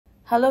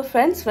Hello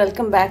friends,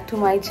 welcome back to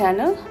my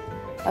channel.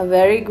 A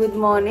very good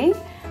morning,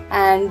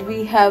 and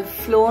we have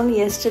flown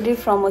yesterday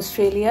from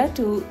Australia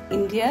to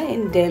India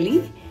in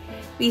Delhi.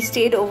 We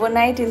stayed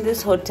overnight in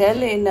this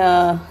hotel in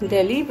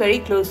Delhi, very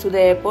close to the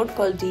airport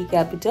called D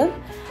Capital,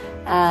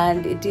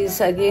 and it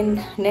is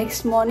again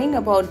next morning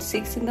about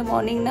 6 in the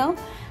morning now,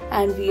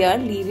 and we are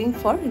leaving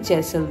for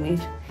Jaisalmer.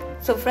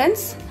 So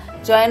friends,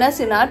 join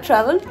us in our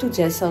travel to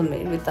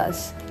Jaisalmer with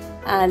us.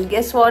 And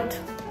guess what?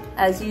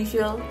 As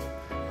usual,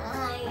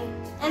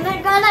 and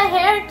I got a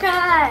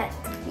haircut.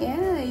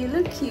 Yeah, you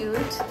look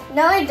cute.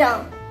 No, I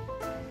don't.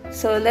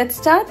 So let's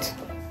start.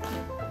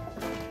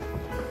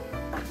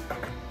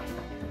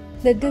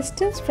 The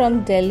distance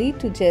from Delhi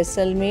to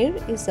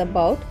Jaisalmer is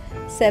about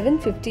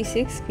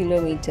 756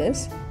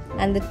 kilometers,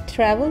 and the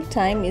travel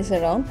time is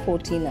around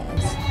 14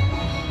 hours.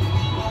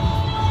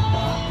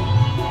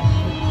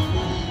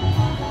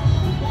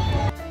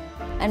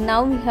 And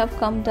now we have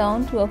come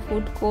down to a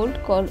food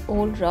court called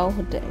Old Rao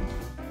Hotel.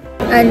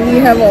 And we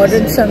have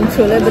ordered some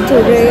chole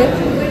bhature,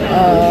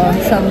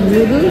 some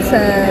noodles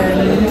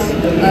and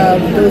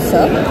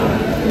dosa.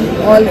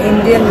 All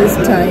Indian this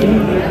time.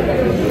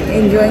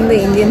 Enjoying the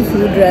Indian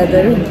food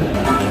rather.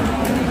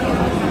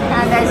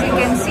 And as you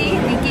can see,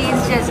 Nikki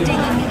is just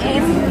digging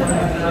in.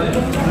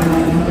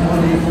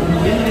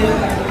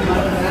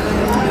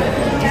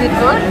 Is it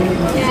good?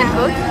 Yeah. Is it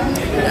good?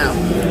 No.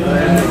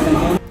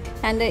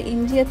 And the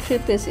India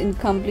trip is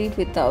incomplete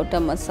without a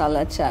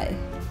masala chai.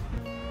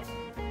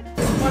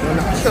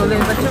 Chole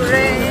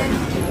bhature,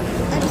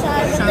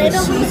 some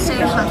sweet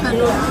hakka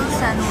noodles,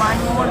 and one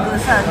more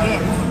dosa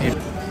again.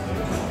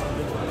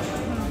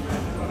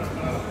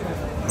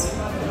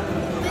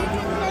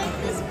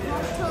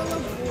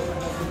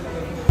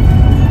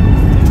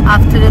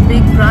 After a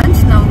big brunch,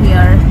 now we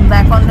are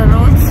back on the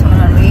roads on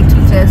our way to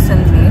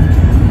Jaisalmer.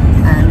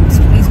 And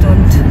please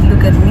don't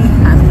look at me,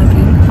 I'm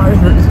looking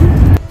horrible.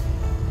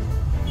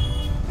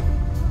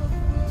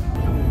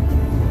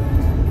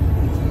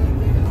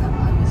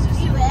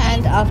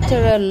 After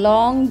a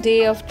long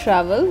day of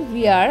travel,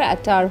 we are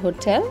at our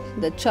hotel,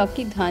 the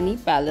Chowki Dhani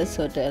Palace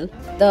Hotel.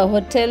 The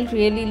hotel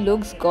really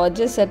looks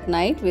gorgeous at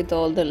night with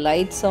all the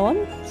lights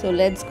on. So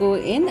let's go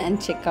in and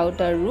check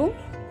out our room.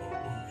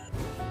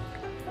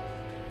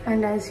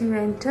 And as you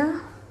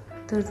enter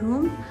the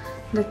room,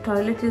 the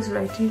toilet is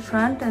right in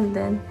front, and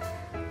then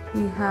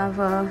we have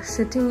a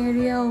sitting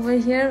area over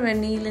here where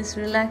Neil is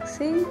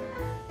relaxing,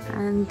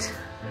 and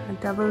a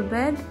double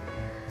bed.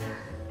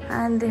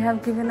 And they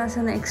have given us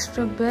an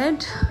extra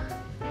bed,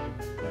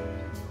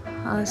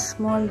 a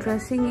small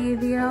dressing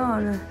area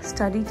or a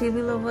study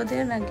table over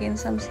there, and again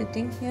some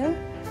sitting here.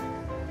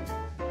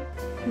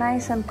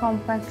 Nice and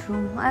compact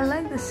room. I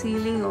like the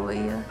ceiling over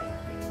here.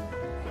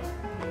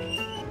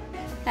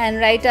 And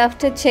right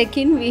after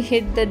check-in, we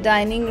hit the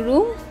dining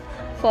room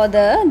for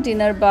the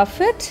dinner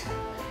buffet.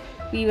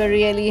 We were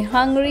really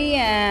hungry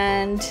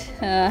and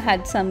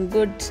had some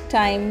good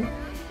time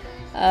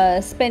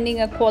spending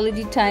a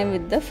quality time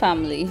with the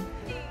family.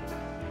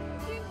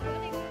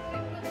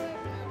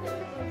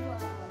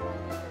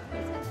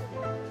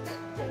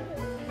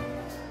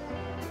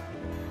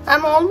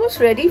 I'm almost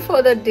ready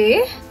for the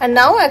day, and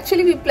now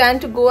actually we plan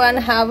to go and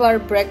have our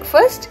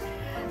breakfast,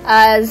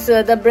 as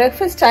the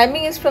breakfast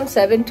timing is from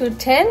 7 to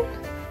 10.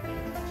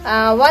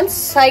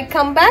 Once I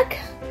come back,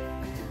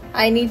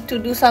 I need to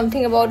do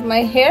something about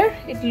my hair.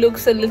 It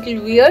looks a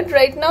little weird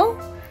right now.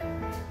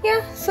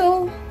 Yeah,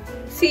 so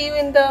see you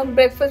in the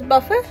breakfast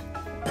buffet.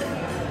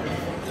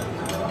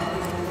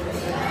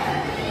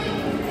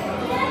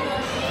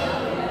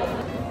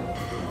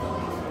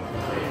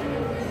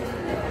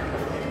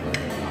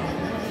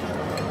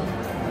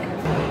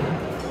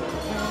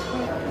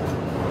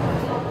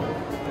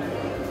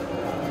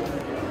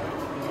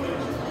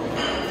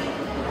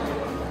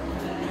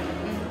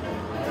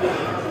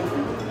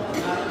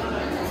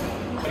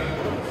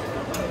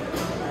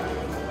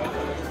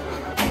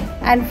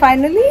 And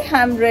finally,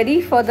 I'm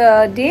ready for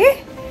the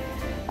day.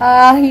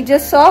 You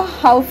just saw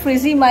how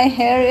frizzy my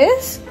hair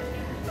is.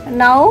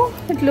 Now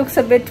it looks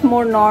a bit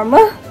more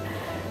normal,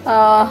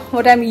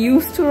 what I'm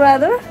used to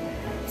rather.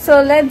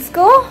 So let's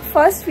go.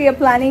 First we are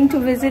planning to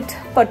visit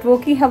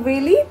Patwoki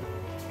Haveli,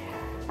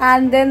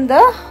 and then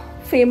the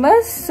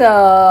famous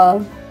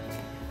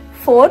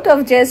fort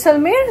of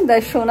Jaisalmer,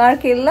 the Sonar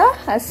Killa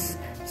as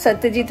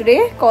Satyajit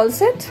Ray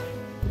calls it.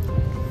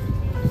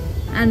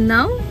 And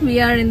now we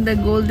are in the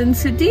Golden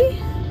City.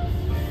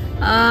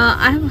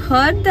 I have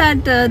heard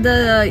that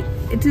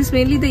it is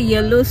mainly the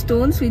yellow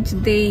stones which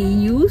they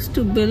use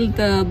to build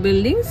the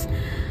buildings,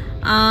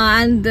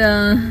 and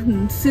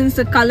since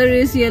the color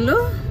is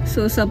yellow,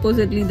 so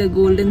supposedly the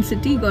Golden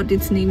City got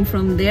its name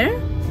from there.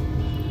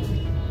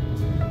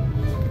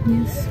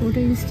 Yes, what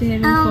are you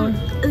staring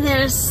for?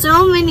 There's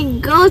so many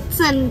goats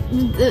and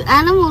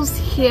animals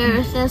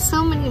here. There's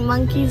so many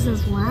monkeys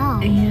as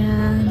well.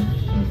 Yeah.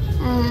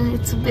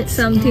 It's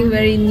something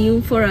very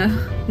new for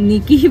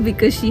Nikki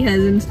because she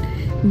hasn't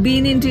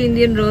been into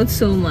Indian roads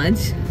so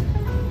much.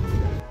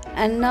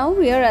 And now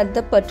we are at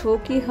the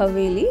Patwoki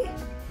Haveli.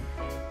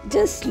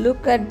 Just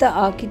look at the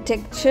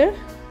architecture,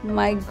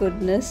 my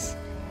goodness.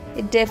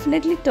 It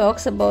definitely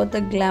talks about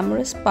the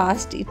glamorous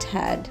past it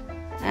had.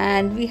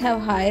 And we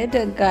have hired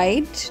a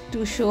guide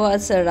to show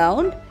us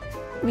around.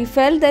 We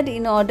felt that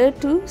in order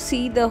to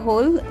see the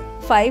whole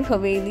 5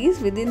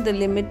 Havelis within the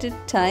limited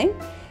time,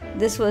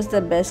 this was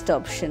the best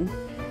option.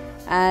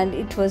 And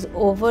it was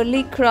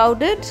overly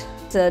crowded,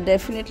 so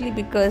definitely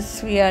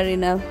because we are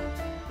in a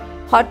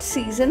hot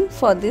season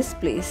for this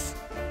place.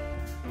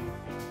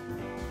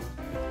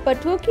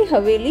 Patwar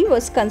Haveli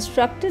was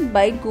constructed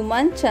by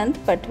Guman Chand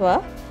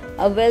Patwa,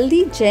 a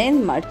wealthy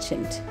Jain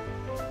merchant.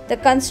 The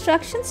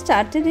construction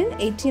started in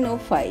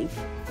 1805.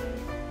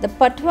 The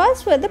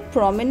Patwas were the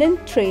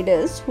prominent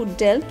traders who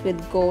dealt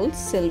with gold,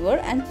 silver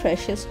and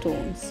precious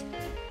stones.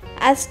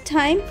 As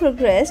time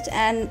progressed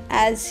and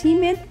as he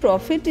made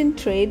profit in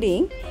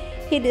trading,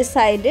 he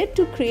decided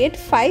to create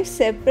 5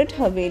 separate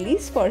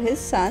Havelis for his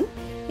son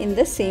in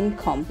the same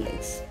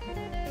complex.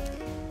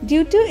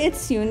 Due to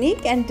its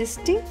unique and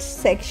distinct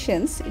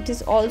sections, it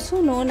is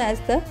also known as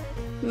the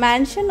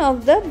Mansion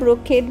of the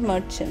Brocade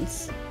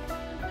Merchants.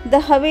 The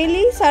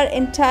Havelis are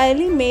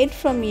entirely made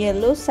from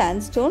yellow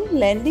sandstone,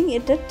 lending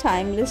it a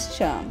timeless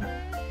charm.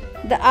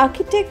 The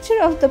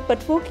architecture of the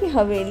Patwar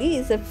Haveli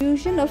is a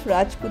fusion of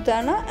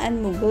Rajputana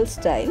and Mughal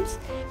styles,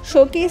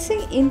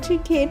 showcasing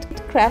intricate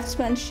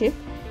craftsmanship,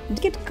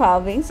 delicate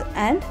carvings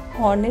and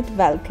ornate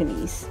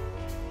balconies.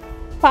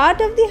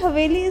 Part of the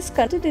Haveli is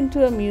converted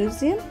into a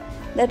museum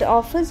that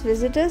offers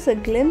visitors a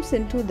glimpse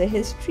into the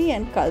history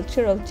and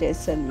culture of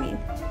Jaisalmer.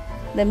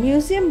 The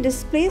museum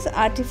displays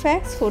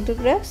artifacts,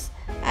 photographs,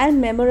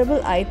 and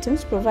memorable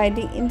items,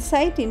 providing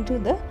insight into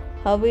the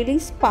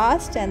Haveli's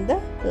past and the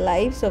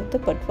lives of the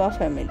Patwa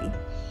family.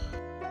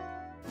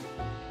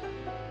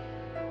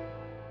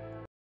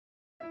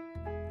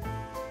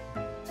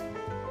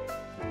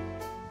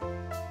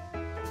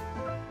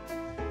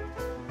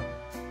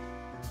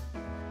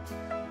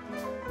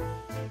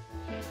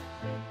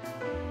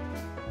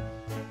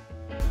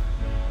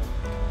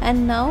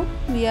 And now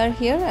we are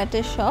here at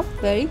a shop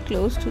very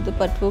close to the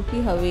Patwar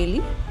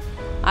Haveli.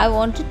 I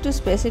wanted to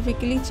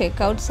specifically check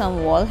out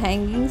some wall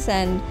hangings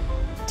and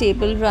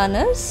table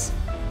runners,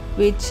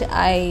 which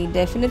I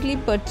definitely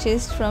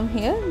purchased from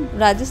here.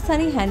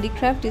 Rajasthani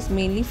handicraft is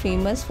mainly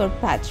famous for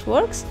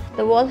patchworks.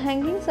 The wall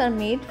hangings are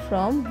made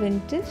from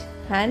vintage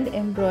hand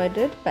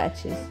embroidered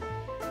patches.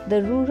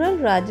 The rural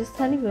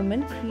Rajasthani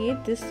women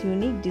create these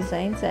unique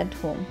designs at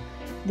home.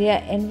 They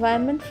are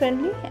environment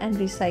friendly and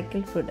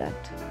recycled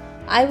product.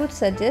 I would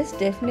suggest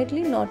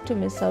definitely not to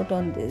miss out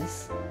on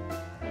this.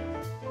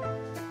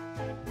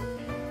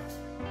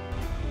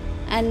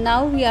 And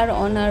now we are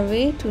on our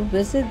way to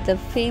visit the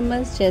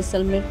famous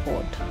Jaisalmer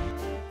Fort.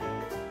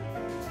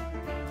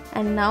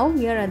 And now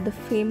we are at the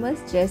famous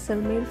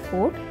Jaisalmer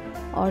Fort,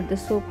 or the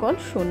so-called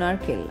Sonar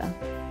Killa.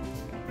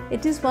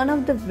 It is one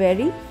of the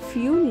very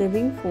few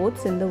living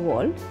forts in the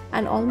world,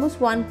 and almost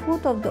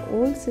 1/4 of the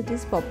old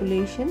city's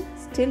population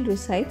still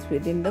resides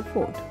within the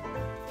fort.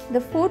 The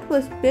fort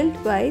was built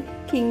by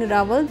King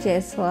Raval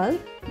Jaiswal,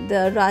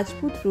 the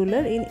Rajput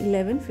ruler, in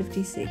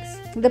 1156.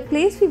 The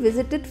place we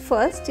visited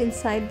first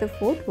inside the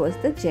fort was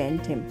the Jain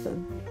temple.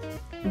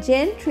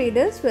 Jain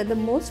traders were the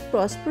most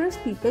prosperous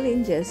people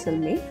in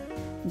Jaisalmer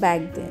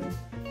back then.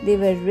 They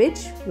were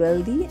rich,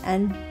 wealthy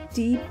and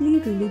deeply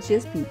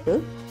religious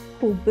people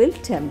who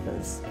built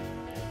temples.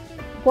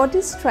 What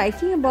is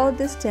striking about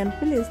this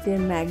temple is their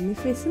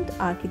magnificent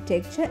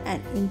architecture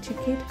and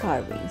intricate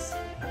carvings.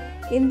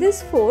 In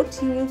this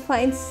fort, you will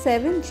find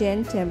 7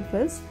 Jain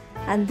temples,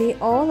 and they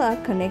all are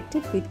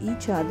connected with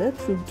each other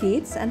through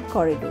gates and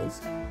corridors.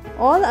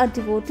 All are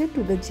devoted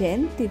to the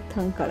Jain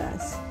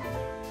Tirthankaras.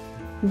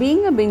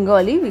 Being a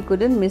Bengali, we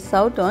couldn't miss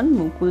out on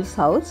Mukul's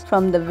house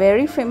from the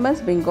very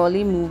famous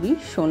Bengali movie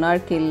Sonar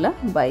Killa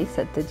by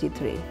Satyajit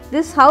Ray.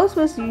 This house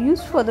was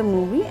used for the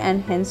movie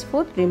and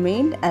henceforth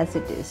remained as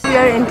it is. We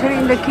are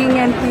entering the King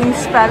and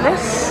Queen's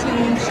Palace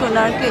in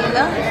Sonar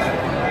Killa.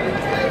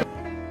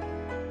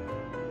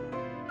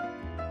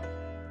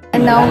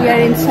 And now we are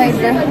inside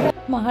the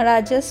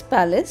Maharaja's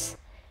Palace.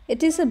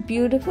 It is a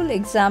beautiful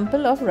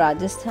example of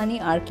Rajasthani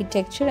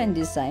architecture and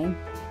design.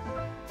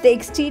 The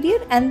exterior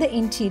and the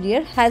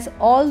interior has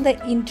all the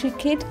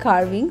intricate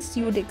carvings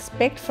you would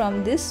expect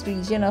from this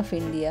region of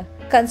India.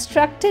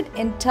 Constructed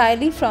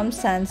entirely from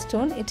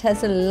sandstone, it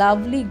has a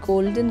lovely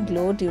golden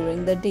glow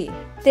during the day.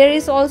 There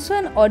is also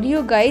an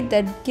audio guide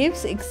that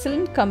gives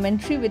excellent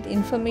commentary with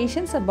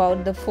information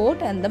about the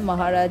fort and the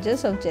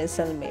Maharajas of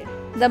Jaisalmer.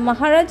 The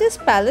Maharaja's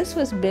palace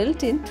was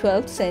built in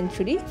 12th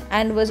century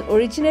and was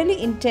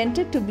originally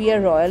intended to be a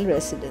royal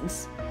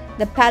residence.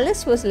 The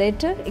palace was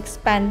later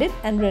expanded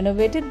and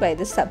renovated by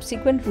the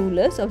subsequent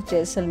rulers of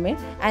Jaisalmer,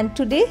 and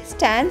today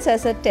stands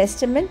as a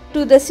testament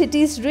to the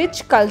city's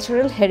rich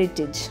cultural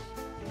heritage.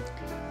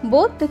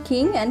 Both the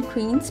King and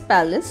Queen's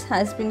Palace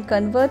has been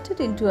converted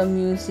into a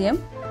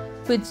museum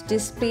which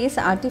displays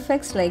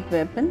artifacts like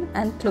weapons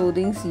and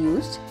clothing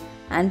used,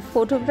 and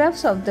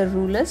photographs of the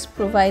rulers,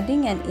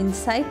 providing an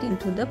insight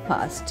into the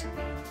past.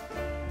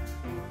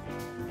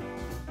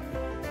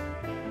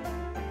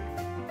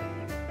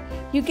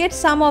 You get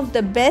some of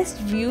the best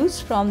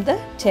views from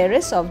the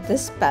terrace of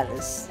this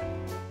palace.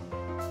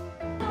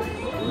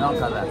 No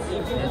color,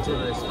 nature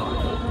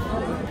restaurant.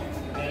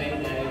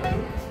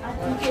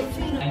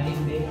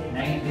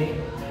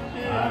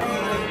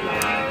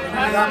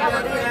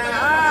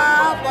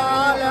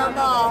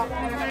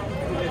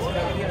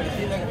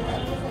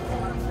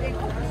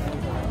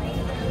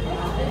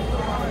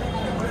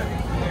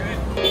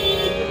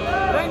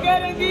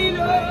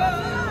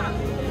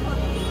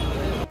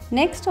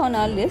 Next on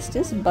our list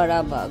is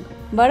Bada Bagh.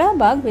 Bada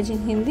Bagh, which in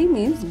Hindi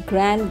means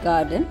Grand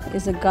Garden,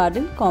 is a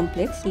garden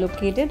complex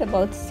located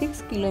about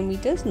 6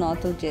 kilometers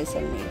north of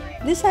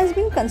Jaisalmer. This has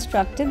been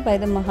constructed by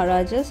the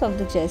Maharajas of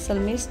the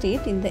Jaisalmer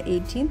state in the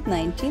 18th,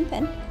 19th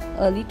and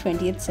early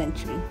 20th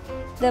century.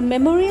 The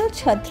memorial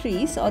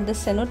chhatris or the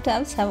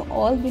cenotaphs have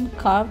all been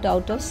carved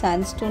out of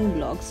sandstone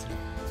blocks,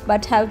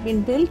 but have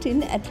been built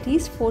in at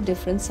least 4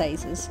 different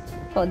sizes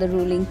for the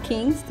ruling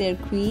kings, their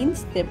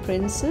queens, their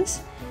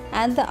princes,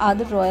 and the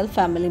other royal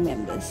family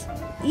members.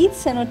 Each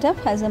cenotaph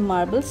has a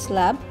marble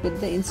slab with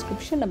the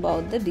inscription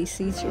about the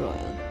deceased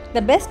royal.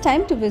 The best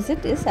time to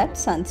visit is at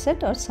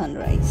sunset or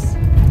sunrise.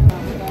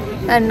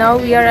 And now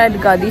we are at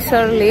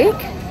Gadisar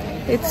Lake.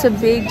 It's a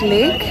big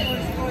lake.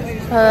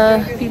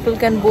 People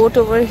can boat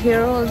over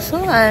here also,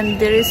 and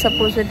there is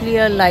supposedly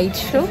a light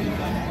show.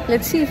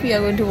 Let's see if we are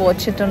going to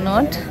watch it or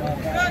not.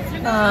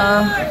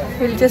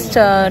 We'll just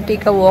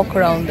take a walk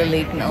around the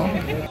lake now.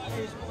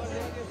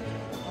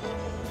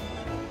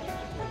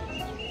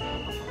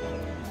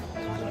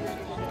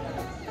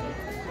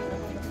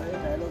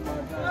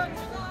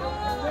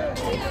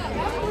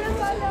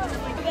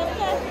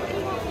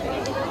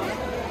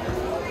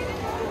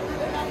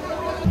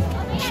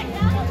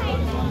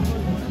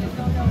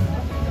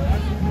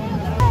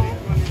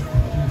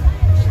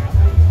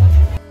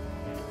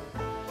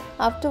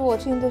 After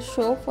watching the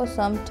show for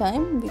some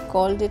time, we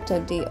called it a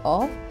day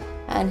off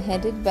and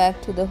headed back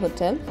to the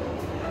hotel.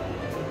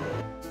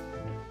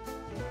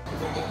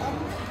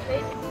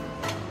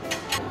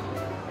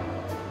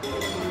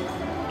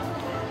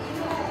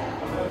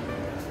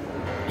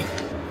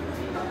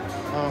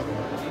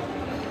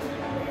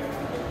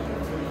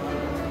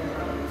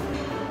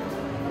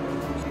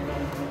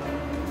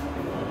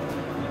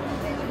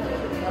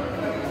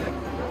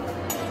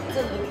 It's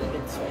a little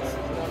bit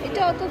spicy. It's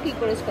also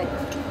kikore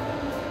spicy.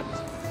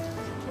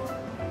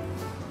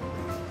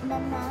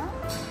 Mama.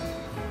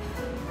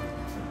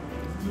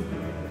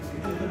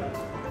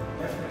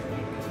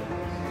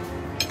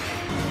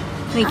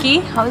 Nikki,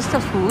 how's the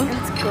food?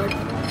 It's good.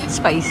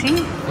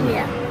 Spicy?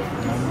 Yeah.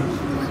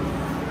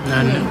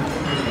 None.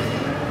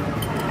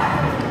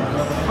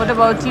 What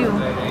about you?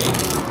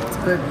 It's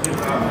good. It's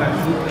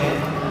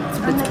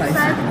a bit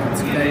spicy.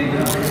 It's very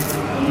good.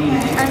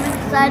 I'm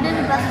excited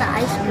about the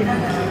ice cream.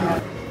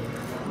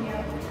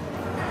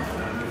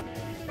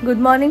 Good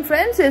morning,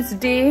 friends. It's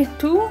day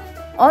 2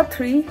 or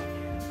 3.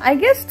 I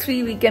guess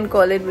 3 we can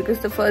call it, because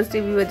the first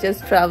day we were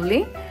just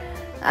traveling,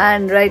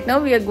 and right now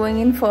we are going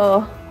in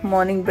for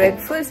morning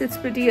breakfast. It's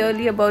pretty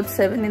early, about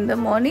 7 in the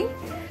morning,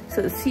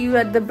 so see you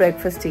at the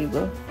breakfast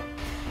table.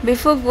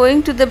 Before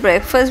going to the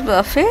breakfast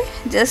buffet,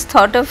 just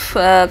thought of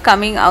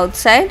coming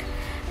outside,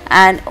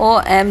 and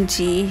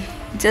OMG,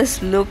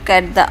 just look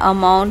at the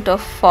amount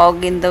of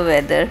fog in the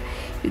weather.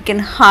 You can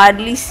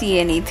hardly see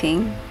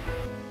anything.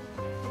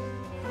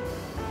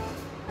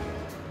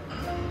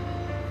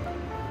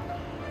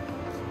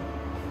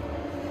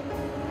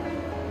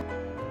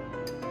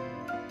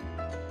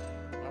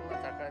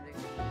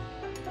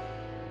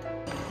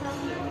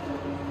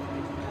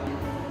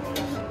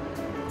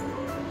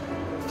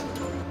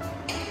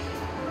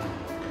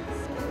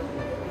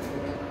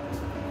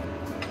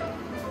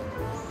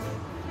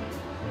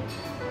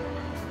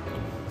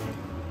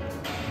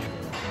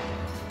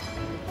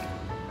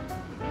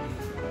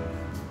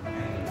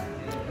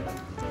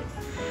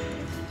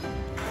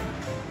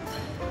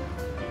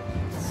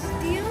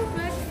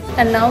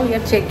 And now we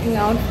are checking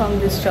out from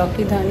this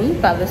Chaukidhani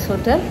Palace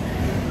Hotel.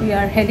 We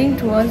are heading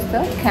towards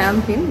the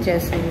camp in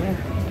Jaisalmer.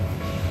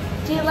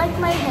 Do you like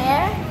my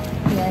hair?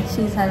 Yeah,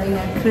 she's having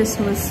a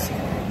Christmas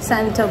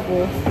Santa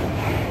bow.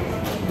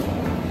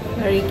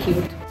 Very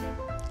cute.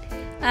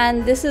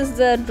 And this is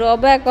the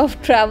drawback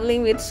of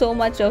traveling with so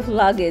much of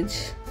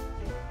luggage.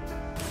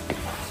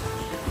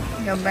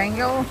 Your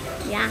bangle?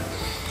 Yeah.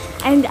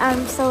 And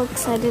I'm so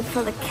excited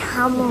for the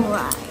camel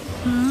ride.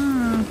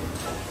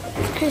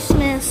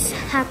 Christmas.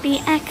 Happy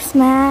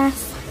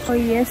Xmas. Oh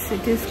yes,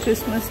 it is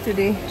Christmas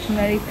today.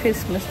 Merry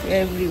Christmas to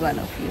every one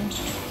of you.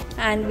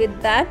 And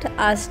with that,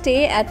 our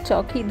stay at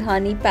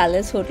Chaukidhani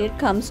Palace Hotel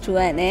comes to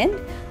an end.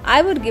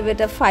 I would give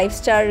it a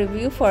 5-star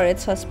review for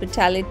its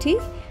hospitality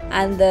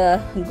and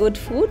the good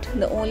food.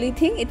 The only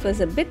thing, it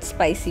was a bit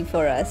spicy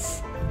for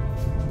us.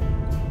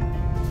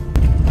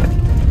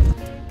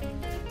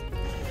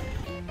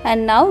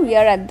 And now we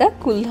are at the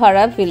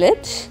Kuldhara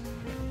Village.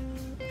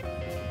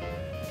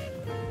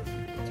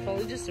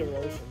 Just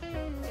erosion.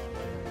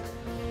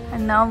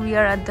 And now we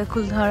are at the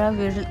Kuldhara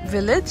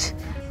Village.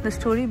 The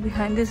story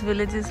behind this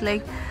village is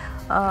like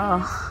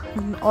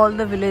all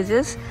the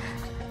villages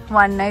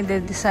one night they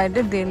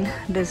decided they'll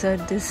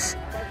desert this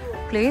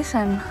place,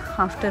 and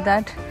after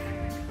that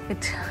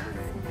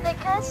They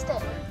cursed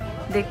it.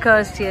 they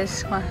cursed,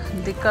 yes,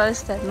 they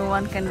cursed that no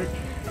one can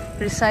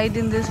reside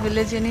in this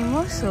village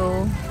anymore,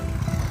 so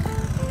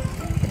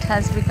it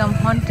has become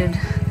haunted.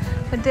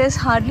 But there's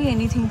hardly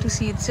anything to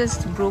see. It's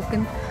just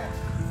broken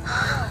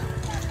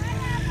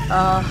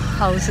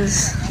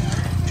houses,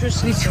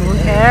 which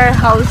were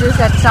houses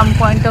at some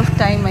point of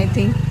time, I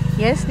think.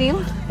 Yes,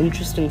 Neil?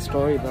 Interesting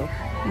story though.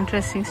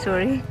 Interesting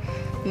story.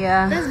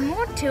 Yeah. There's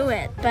more to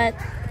it, but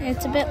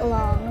it's a bit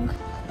long.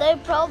 They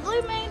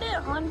probably made it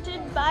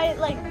haunted by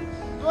like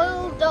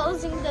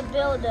bulldozing the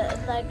builder,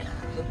 like,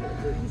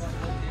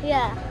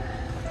 yeah,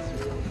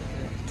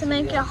 to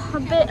make it a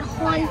bit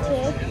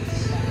haunted.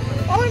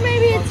 Or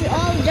maybe it's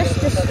all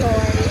just a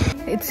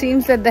story. It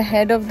seems that the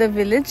head of the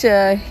village,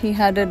 he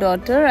had a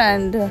daughter,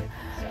 and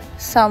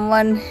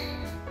someone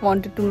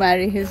wanted to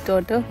marry his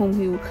daughter whom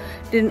he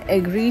didn't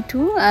agree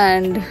to,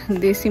 and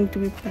they seem to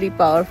be pretty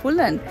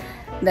powerful, and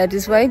that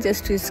is why,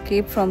 just to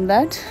escape from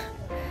that,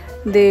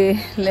 they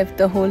left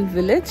the whole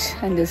village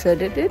and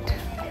deserted it.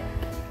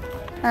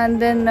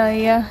 And then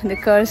yeah, they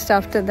cursed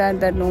after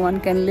that no one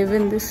can live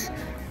in this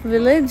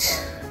village.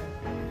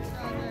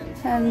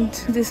 And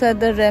these are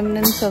the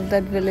remnants of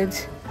that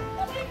village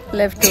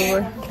left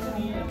over.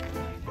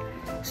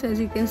 So as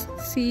you can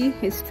see,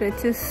 it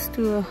stretches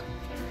to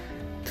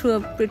through a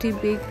pretty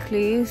big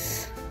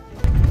place.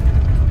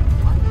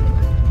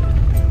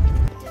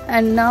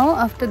 And now,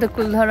 after the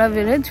Kuldhara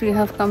village, we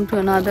have come to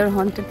another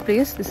haunted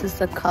place. This is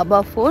the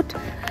Khaba Fort.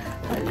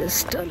 I'll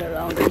just turn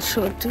around and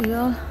show it to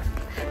you.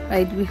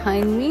 Right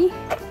behind me.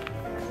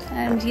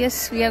 And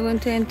yes, we are going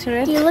to enter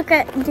it.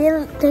 Do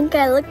you think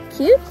I look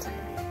cute?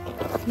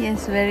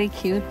 Yes, very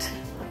cute.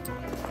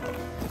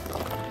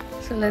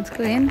 So let's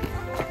go in.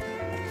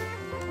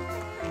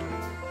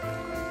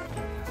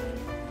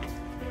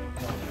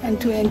 And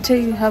to enter,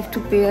 you have to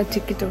pay a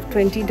ticket of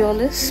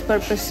 $20 per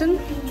person.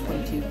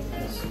 20.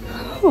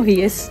 Oh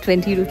yes,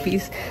 20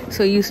 rupees.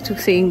 So used to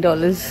saying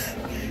dollars.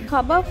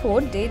 Khaba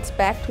Fort dates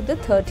back to the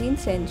 13th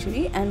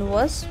century and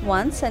was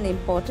once an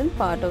important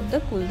part of the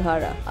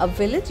Kuldhara, a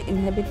village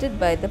inhabited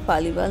by the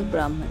Paliwal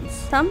Brahmins.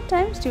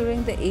 Sometimes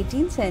during the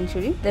 18th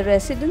century, the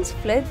residents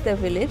fled the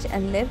village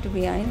and left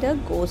behind a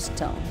ghost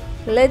town.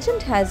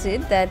 Legend has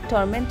it that,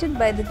 tormented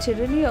by the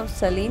tyranny of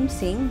Salim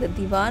Singh, the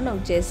Diwan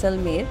of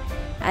Jaisalmer,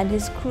 and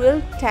his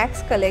cruel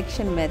tax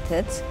collection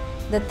methods,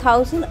 the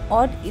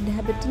 1,000-odd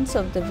inhabitants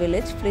of the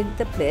village fled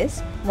the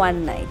place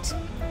one night.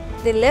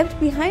 They left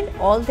behind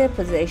all their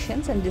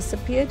possessions and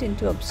disappeared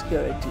into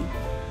obscurity.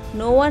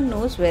 No one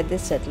knows where they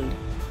settled.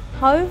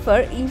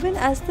 However, even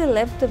as they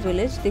left the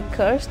village, they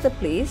cursed the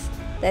place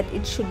that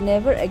it should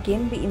never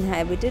again be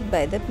inhabited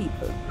by the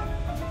people.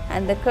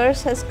 And the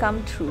curse has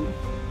come true.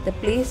 The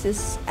place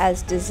is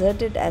as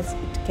deserted as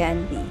it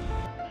can be.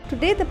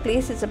 Today, the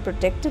place is a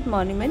protected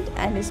monument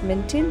and is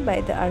maintained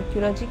by the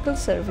Archaeological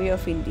Survey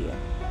of India.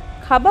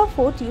 Khaba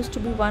Fort used to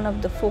be one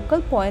of the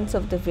focal points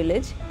of the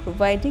village,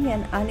 providing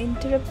an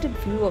uninterrupted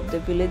view of the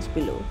village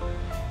below.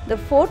 The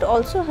fort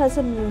also has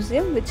a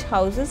museum which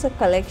houses a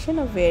collection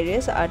of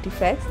various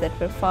artifacts that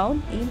were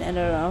found in and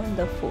around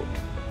the fort.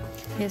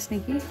 Yes,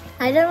 Nikki?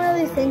 I don't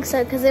really think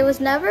so, because it was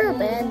never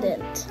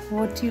abandoned.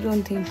 What, you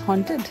don't think?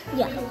 Haunted?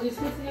 Yeah.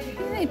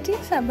 Yeah, it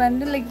is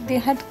abandoned. Like, they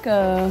had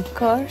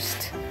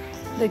cursed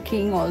the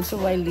king also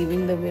while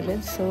leaving the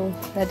village, so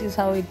that is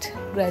how it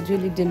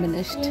gradually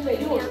diminished.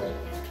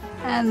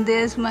 And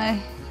there's my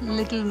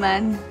little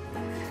man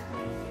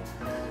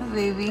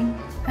waving.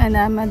 And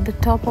I'm at the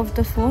top of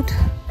the fort.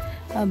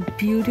 A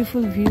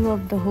beautiful view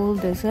of the whole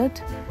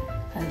desert.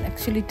 I'll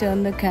actually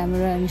turn the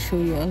camera and show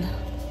you all.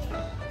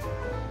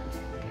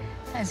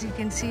 As you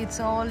can see,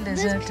 it's all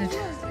deserted.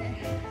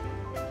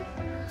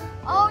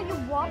 Oh, you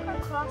walk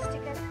across to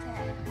get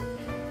there.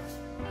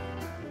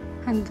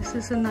 And this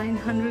is a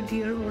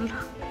 900-year-old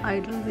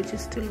idol which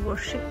is still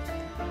worshipped.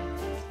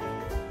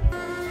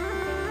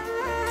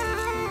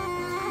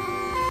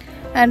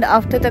 And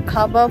after the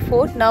Khaba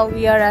Fort, now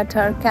we are at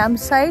our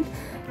campsite.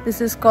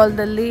 This is called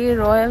the Leh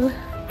Royal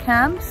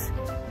Camps.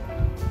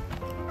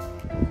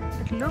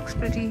 It looks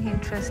pretty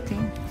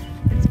interesting.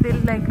 It's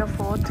built like a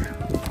fort.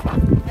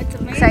 It's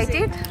amazing.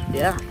 Excited?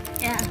 Yeah.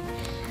 Yeah.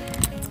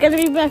 It's gonna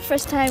be my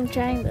first time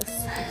trying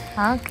this.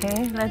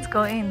 Okay, let's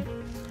go in.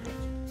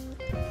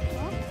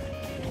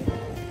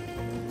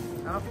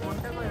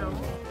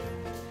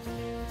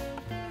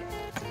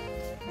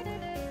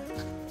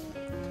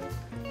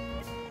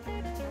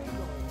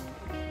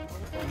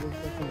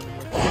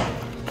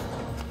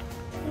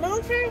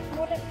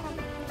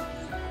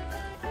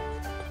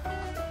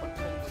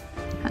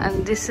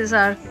 And this is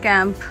our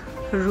camp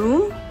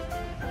room.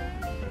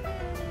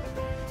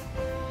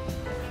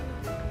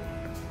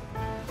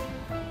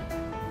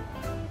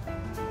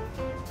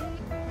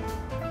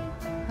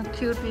 A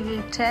cute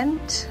little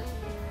tent.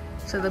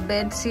 So the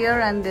bed's here,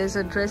 and there's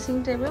a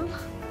dressing table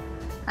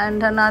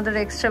and another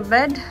extra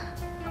bed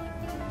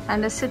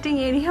and a sitting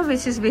area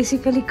which is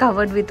basically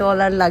covered with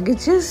all our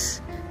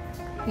luggages.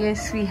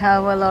 Yes, we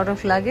have a lot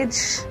of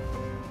luggage.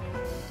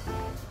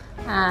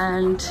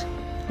 And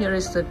here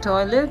is the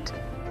toilet.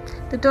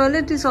 The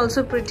toilet is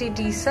also pretty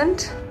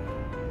decent.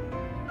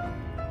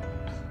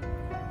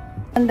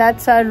 And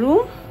that's our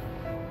room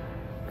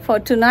for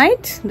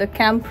tonight, the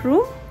camp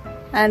room.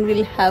 And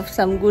we'll have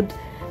some good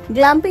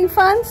glamping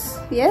funs.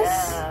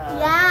 Yes?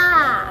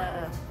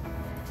 Yeah.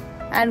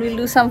 And we'll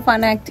do some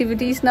fun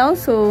activities now.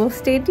 So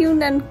stay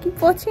tuned and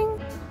keep watching.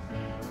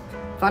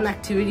 Fun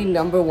activity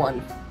number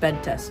 1,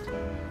 bed test.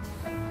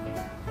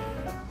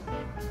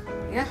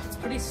 Yeah, it's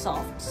pretty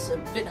soft. It's a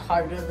bit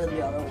harder than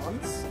the other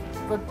ones,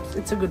 but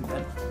it's a good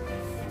bed.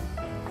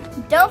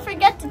 Don't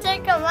forget to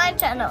check out my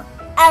channel,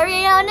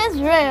 Ariana's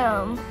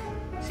Room.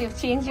 So you've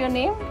changed your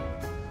name?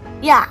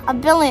 Yeah, a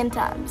billion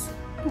times.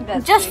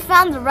 That's Just great.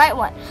 found the right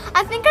one.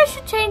 I think I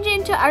should change it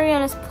into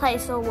Ariana's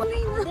Place or what.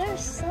 They're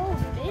so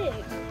big.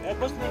 They're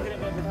literally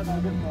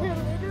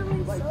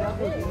so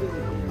big.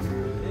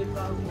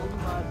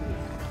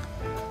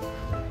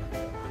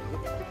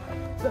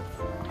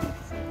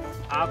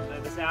 आप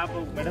वैसे आप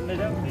madam ले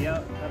जाओ भैया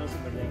sir उससे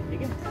मिल जाएंगे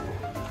ठीक है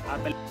आप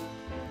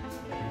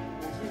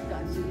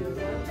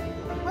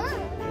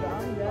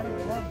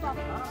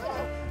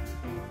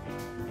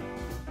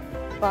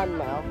Fun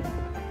now.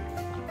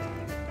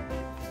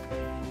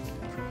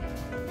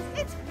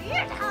 It's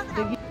weird how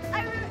that.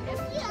 If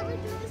you ever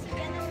do this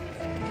again,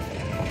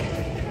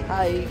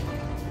 Hi.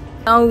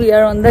 Now we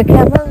are on the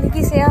camel.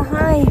 Nikki, say a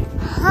hi.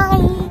 hi.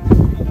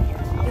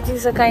 It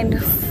is a kind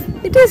of...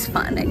 It is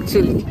fun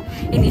actually.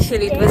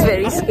 Initially it was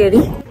very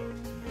scary.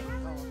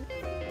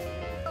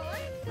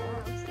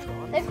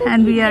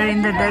 And we are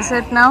in the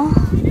desert now.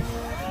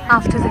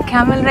 After the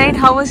camel ride,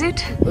 how was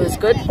it? It was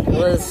good. It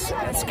was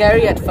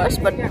scary at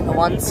first, but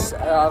once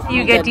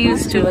You get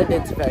used to it,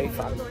 it's very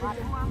fun.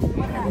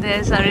 And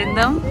there's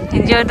Arindam.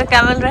 Enjoyed the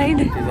camel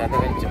ride?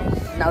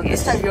 Now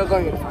this time you're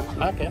going in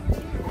front. Okay.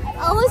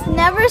 I was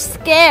never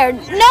scared.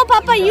 No,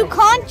 Papa, you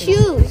can't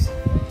choose.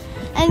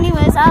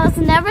 Anyways, I was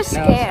never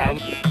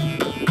scared.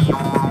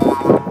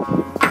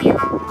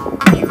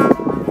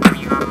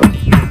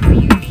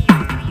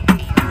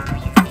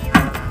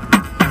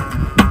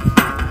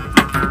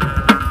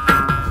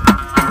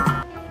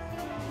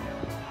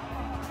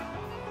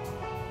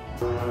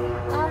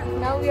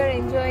 Now we are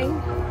enjoying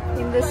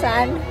in the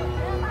sand.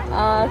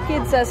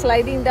 Kids are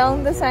sliding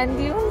down the sand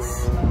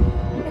dunes.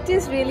 It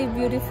is really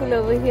beautiful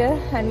over here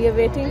and we are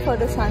waiting for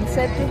the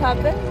sunset to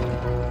happen.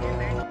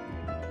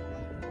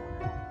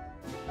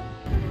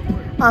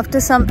 After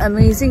some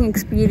amazing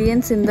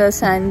experience in the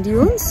sand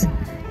dunes,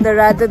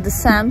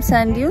 the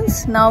sand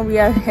dunes, now we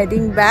are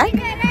heading back.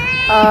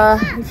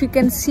 If you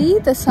can see,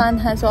 the sun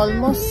has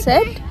almost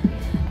set.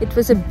 It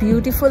was a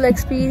beautiful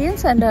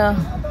experience and a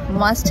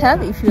must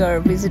have if you are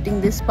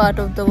visiting this part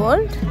of the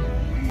world.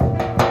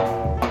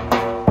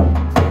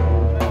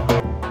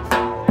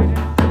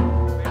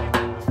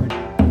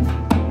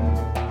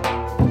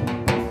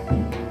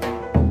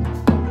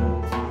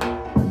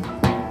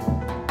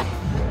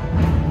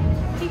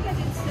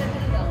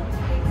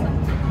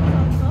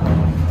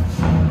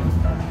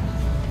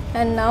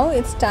 And now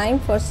it's time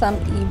for some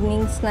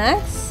evening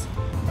snacks.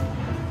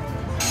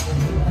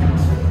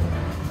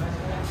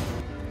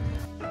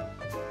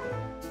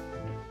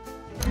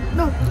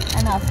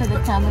 And after the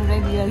camel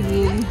ride, we are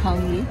really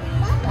hungry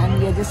and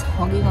we are just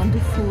hogging on to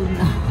food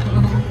now.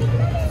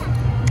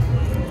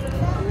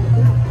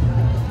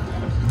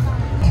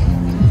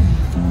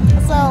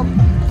 So,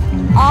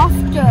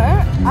 after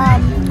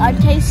our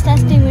taste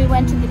testing, we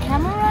went to the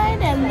camel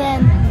ride, and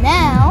then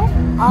now,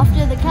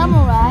 after the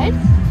camel ride,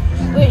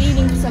 we're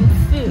eating some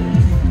food.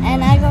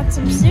 And I got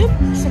some soup,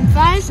 some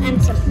fries,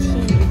 and some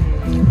tea.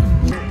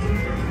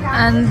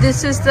 And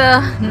this is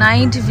the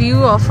night view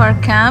of our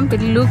camp.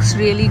 It looks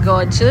really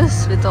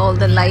gorgeous with all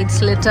the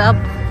lights lit up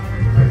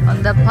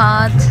on the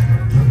path.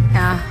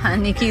 Yeah,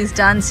 and Nikki is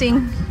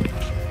dancing.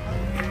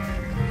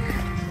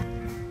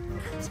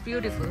 It's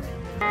beautiful.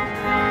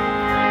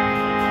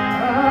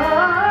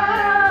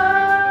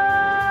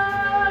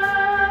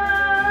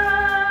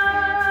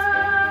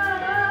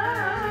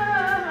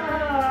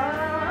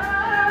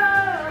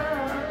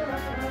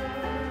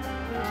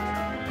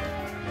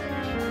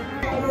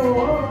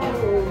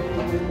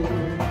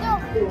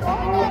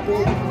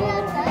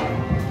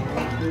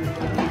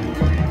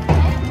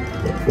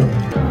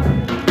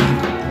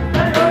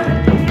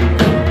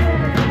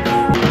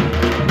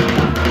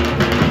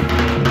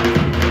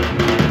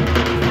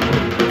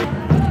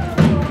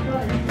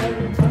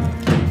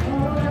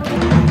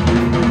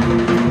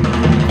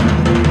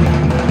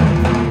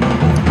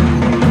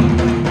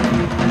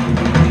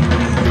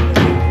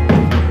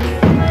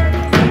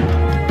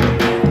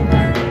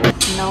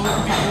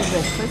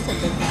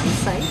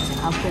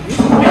 After this,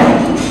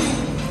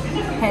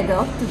 head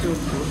off to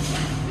Jodhpur.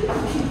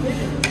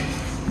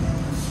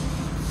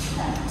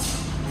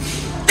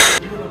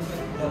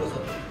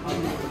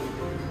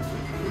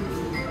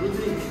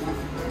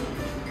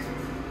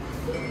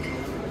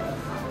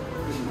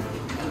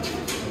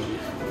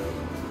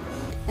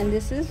 And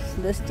this is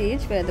the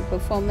stage where the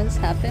performance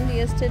happened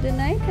yesterday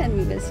night, and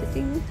we were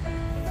sitting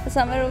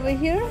somewhere over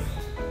here.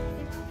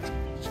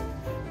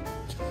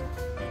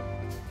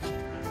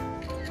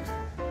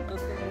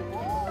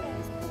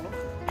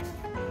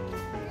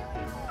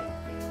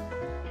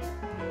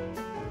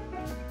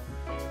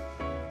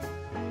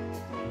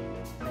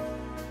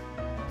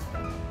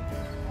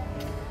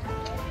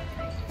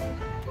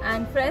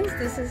 And friends,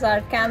 this is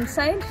our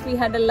campsite. We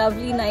had a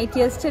lovely night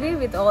yesterday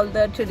with all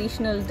the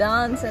traditional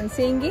dance and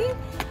singing.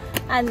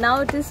 And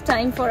now it is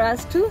time for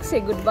us to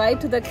say goodbye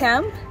to the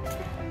camp.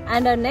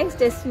 And our next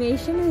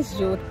destination is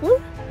Jodhpur.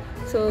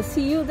 So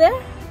see you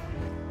there.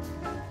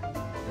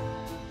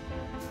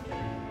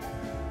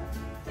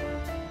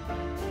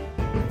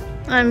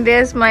 And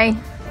there's my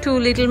two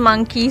little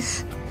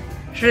monkeys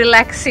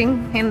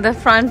relaxing in the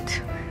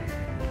front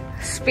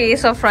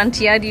space or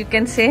front yard, you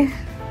can say.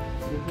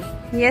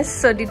 Yes,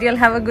 so did you all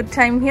have a good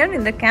time here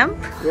in the camp?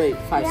 Great,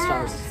 5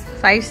 stars.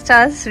 5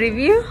 stars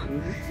review?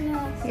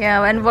 Yes.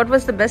 Yeah, and what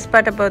was the best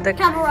part about the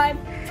camp? Camel ride.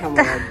 Camel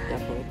ride,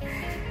 definitely.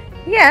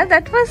 Yeah,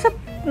 that was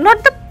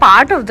not the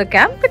part of the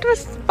camp, it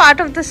was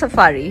part of the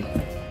safari.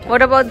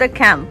 What about the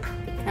camp?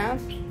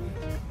 Camp?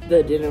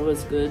 The dinner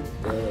was good.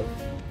 The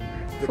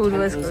Food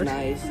tent was good.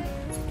 nice.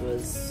 It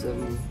was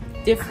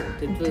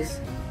different. It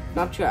was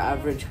not your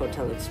average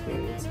hotel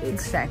experience.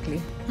 Exactly.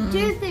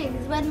 Two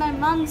things. When my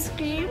mom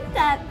screamed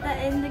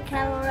in the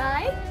camel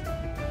ride,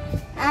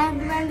 and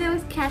when there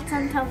was cats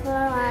on top of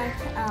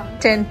our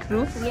Tent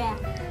roof. yeah,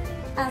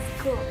 that's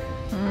cool.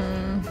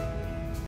 Mm.